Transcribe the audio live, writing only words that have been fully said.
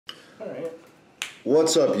Alright.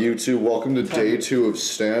 What's up, YouTube? Welcome to day 2 of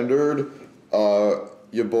Standard.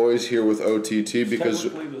 Your boys here with OTT because...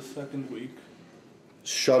 Technically the second week.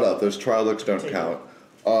 Shut up, those trial looks don't count.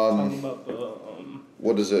 Talking about the,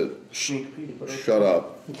 What is it? sneak peek. Shut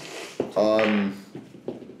up.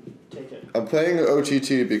 Take it. I'm playing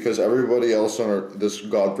OTT because everybody else on this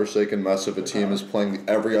godforsaken mess of a team is playing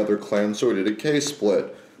every other clan, so we did a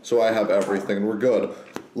K-split. So I have everything and we're good.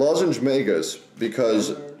 Lozenge Magus,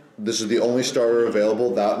 because this is the only starter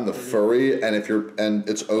available, that and the furry, and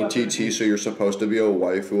it's OTT, so you're supposed to be a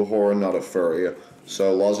waifu whore, not a furry.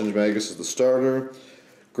 So Lozenge Magus is the starter.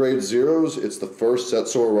 Grade Zeros, it's the first set,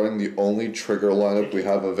 so we're running the only trigger lineup we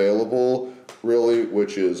have available, really,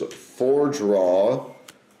 which is 4 draw,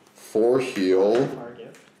 4 heal,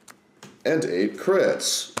 and 8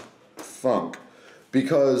 crits. Funk.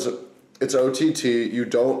 Because it's OTT, you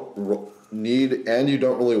don't need, and you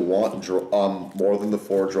don't really want more than the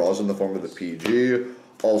 4 draws in the form of the PG.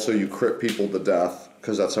 Also, you crit people to death,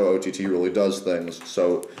 because that's how OTT really does things.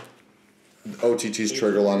 So, OTT's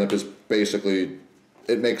trigger lineup is basically,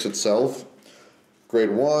 it makes itself. Grade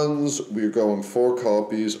 1s, we're going 4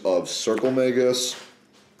 copies of Circle Magus.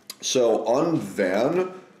 So, on Van,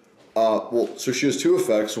 so she has 2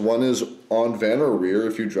 effects. One is on Van or Rear,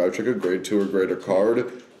 if you drive check a grade 2 or greater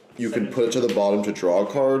card, you can put it to the bottom to draw a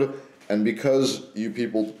card. And because you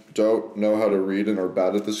people don't know how to read and are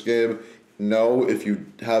bad at this game, no, if you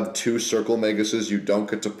have 2 Circle Maguses, you don't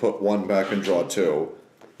get to put 1 back and draw 2.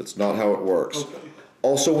 That's not how it works. Okay.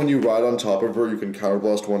 Also, when you ride on top of her, you can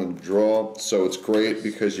counterblast 1 and draw, so it's great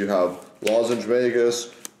because you have Lozenge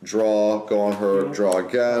Magus, draw, go on her, draw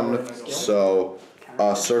again, so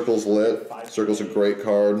Circle's lit. Circle's a great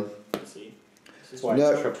card. That's why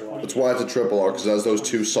it's a triple R, because it has those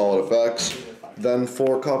 2 solid effects. Then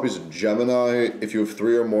 4 copies of Gemini. If you have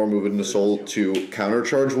 3 or more, move it into Soul to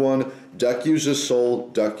countercharge 1. Deck uses Soul,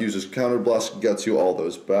 deck uses Counterblast, gets you all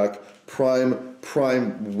those back.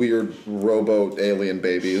 Prime weird robo-alien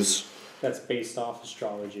babies. That's based off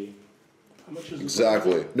astrology. How much is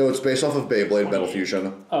Exactly. No, it's based off of Beyblade Metal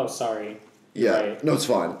Fusion. Oh, sorry. Yeah, Right. no, it's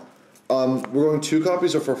fine. We're going 2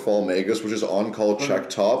 copies of For Fall Magus, which is on call, check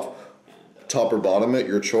top or bottom it,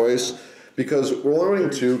 your choice. Because we're only running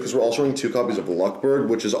 2, because we're also running 2 copies of Luckbird,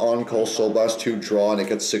 which is on call, Soul Blast 2, draw, and it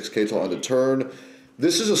gets 6k till end of turn.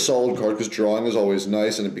 This is a solid card because drawing is always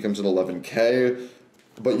nice and it becomes an 11k,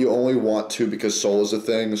 but you only want 2 because Soul is a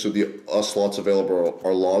thing, so the slots available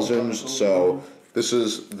are Lozenge. So this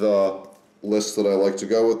is the list that I like to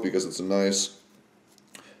go with because it's a nice.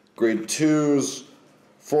 Grade 2s,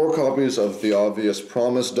 4 copies of the obvious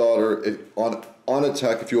Promise Daughter. On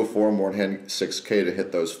attack, if you have 4 or more in hand, 6k to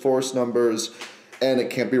hit those force numbers. And it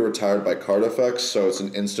can't be retired by card effects, so it's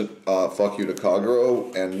an instant fuck you to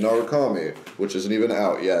Kagero and Narukami, which isn't even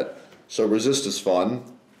out yet. So Resist is fun.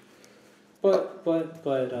 But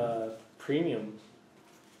premium.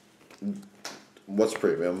 What's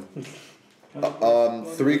premium?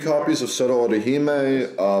 3 copies of Seto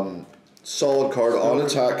Orihime, solid card, on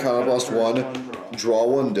attack, counterblast 1, draw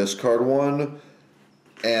 1, discard 1.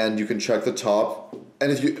 And you can check the top,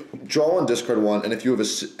 and if you draw 1, discard 1, and if you have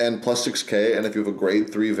and plus 6k, and if you have a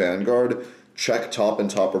grade 3 Vanguard, check top and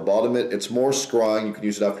top or bottom it. It's more scrying. You can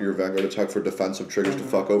use it after your Vanguard attack for defensive triggers to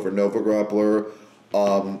fuck over Nova Grappler.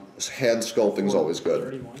 Hand sculpting is always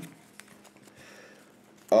good.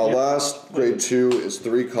 Last grade 2 is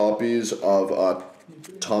 3 copies of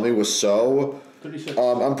Tommy Wiseau.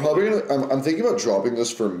 I'm thinking about dropping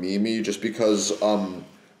this for Mimi just because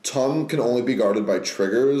Tom can only be guarded by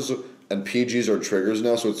triggers, and PGs are triggers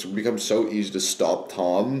now, so it's become so easy to stop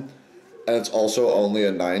Tom, and it's also only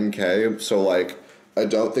a 9k, so like, I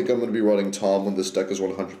don't think I'm going to be running Tom when this deck is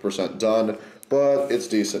 100% done, but it's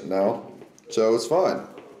decent now, so it's fine.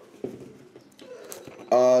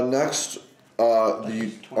 Next,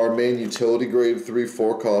 our main utility grade 3,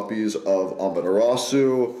 4 copies of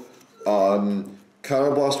Amaterasu,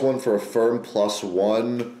 Counterblast 1 for a firm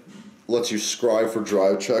 +1, lets you scry for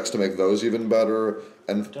drive checks to make those even better,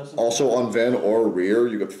 and also on Van or Rear,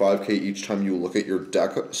 you get 5k each time you look at your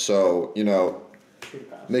deck, so, you know,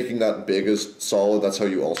 making that big is solid. That's how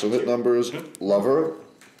you also hit numbers. Lover.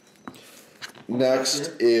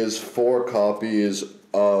 Next is 4 copies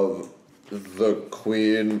of the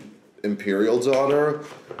Queen Imperial Daughter,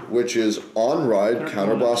 which is on ride,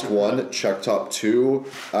 counterblast 1, check top 2,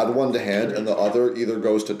 add 1 to hand, and the other either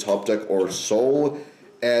goes to top deck or soul.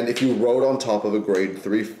 And if you rode on top of a grade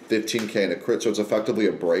 3, 15k and a crit, so it's effectively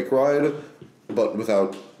a break ride, but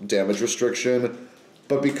without damage restriction.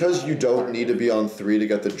 But because you don't need to be on 3 to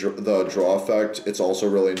get the draw effect, it's also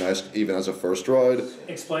really nice even as a first ride.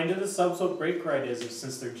 Explain to the subs what break ride is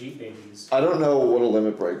since they're Jeep babies. I don't know what a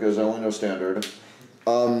limit break is, I only know standard.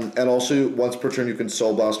 And also, once per turn you can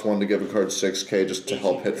Soul Blast 1 to give a card 6k just to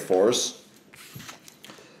help hit force.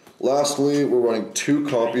 Lastly, we're running 2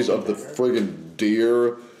 copies of the friggin'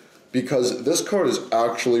 Deer, because this card is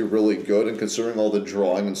actually really good, and considering all the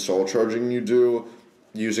drawing and soul charging you do,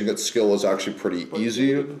 using its skill is actually pretty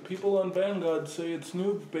easy. The people on Vanguard say it's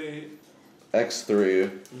noob bait. X3.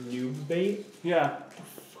 Noob bait? Yeah, What the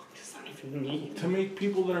fuck does that even mean? to make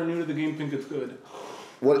people that are new to the game think it's good.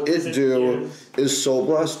 What it do is Soul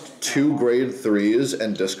Blast 2 grade 3s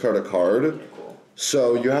and discard a card. Okay, cool.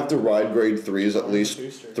 So you have to ride grade 3s at least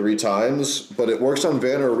 3 times, but it works on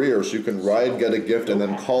van or rear, so you can ride, get a gift, and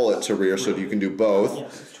then call it to rear, so you can do both.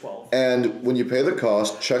 Yes, it's 12. And when you pay the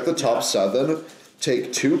cost, check the top 7,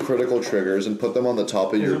 take 2 critical triggers and put them on the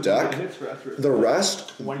top of your deck. The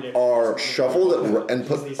rest are shuffled and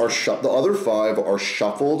the other 5 are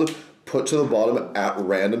shuffled, put to the bottom at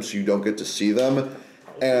random so you don't get to see them.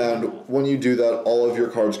 And when you do that, all of your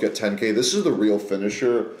cards get 10k. This is the real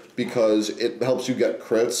finisher because it helps you get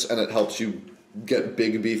crits and it helps you get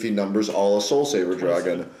big beefy numbers a la Soul Saver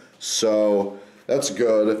Dragon. So that's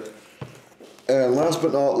good. And last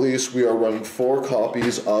but not least, we are running 4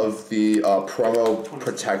 copies of the promo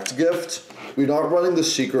Protect gift. We're not running the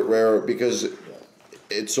secret rare because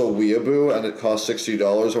it's a weeaboo and it costs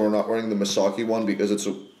 $60, and we're not running the Misaki one because it's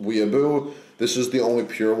a weeaboo. This is the only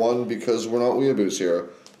pure one because we're not weeaboos here.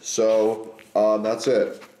 So that's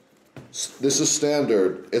it. This is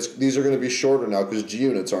standard. These are going to be shorter now because G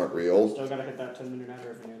units aren't real. Still gotta hit that 10-minute ad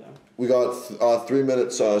revenue though. We got 3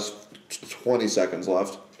 minutes, 20 seconds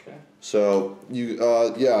left. Okay. So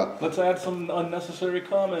yeah. Let's add some unnecessary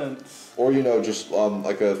comments. Or just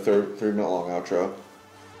like a 3 minute long outro.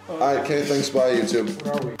 Alright, okay, thanks, bye YouTube.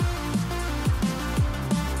 Where are we?